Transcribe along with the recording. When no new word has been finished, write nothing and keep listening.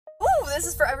this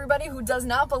is for everybody who does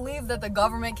not believe that the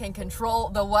government can control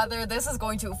the weather. This is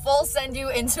going to full send you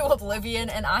into oblivion,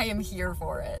 and I am here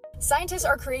for it. Scientists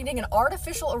are creating an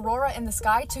artificial aurora in the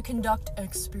sky to conduct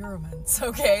experiments.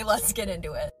 Okay, let's get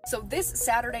into it. So this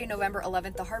Saturday, November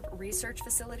 11th, the HAARP Research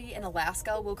Facility in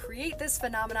Alaska will create this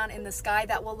phenomenon in the sky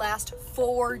that will last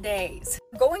 4 days.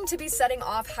 Going to be setting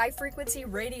off high-frequency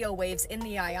radio waves in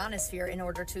the ionosphere in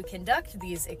order to conduct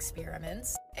these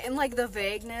experiments. And like the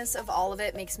vagueness of all of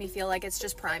it makes me feel like it's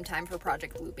just prime time for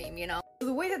Project Bluebeam, you know?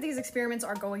 The way that these experiments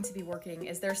are going to be working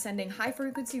is they're sending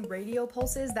high-frequency radio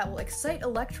pulses that will excite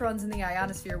electrons in the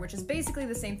ionosphere, which is basically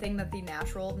the same thing that the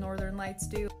natural northern lights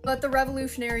do. But the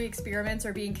revolutionary experiments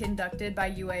are being conducted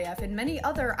by UAF and many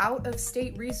other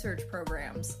out-of-state research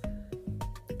programs.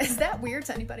 Is that weird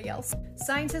to anybody else?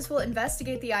 Scientists will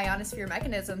investigate the ionosphere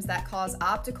mechanisms that cause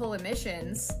optical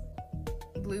emissions,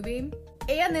 Bluebeam,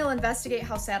 and they'll investigate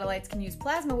how satellites can use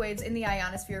plasma waves in the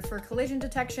ionosphere for collision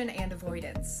detection and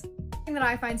avoidance. Thing that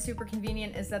I find super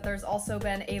convenient is that there's also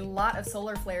been a lot of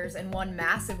solar flares and one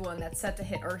massive one that's set to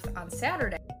hit Earth on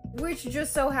Saturday, which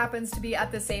just so happens to be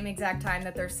at the same exact time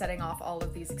that they're setting off all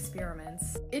of these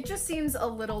experiments. It just seems a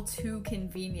little too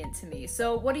convenient to me.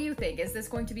 So what do you think? Is this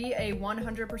going to be a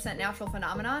 100% natural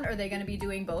phenomenon? Are they going to be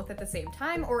doing both at the same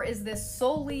time? Or is this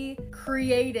solely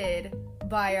created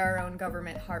by our own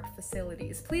government HAARP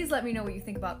facilities? Please let me know what you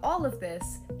think about all of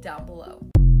this down below.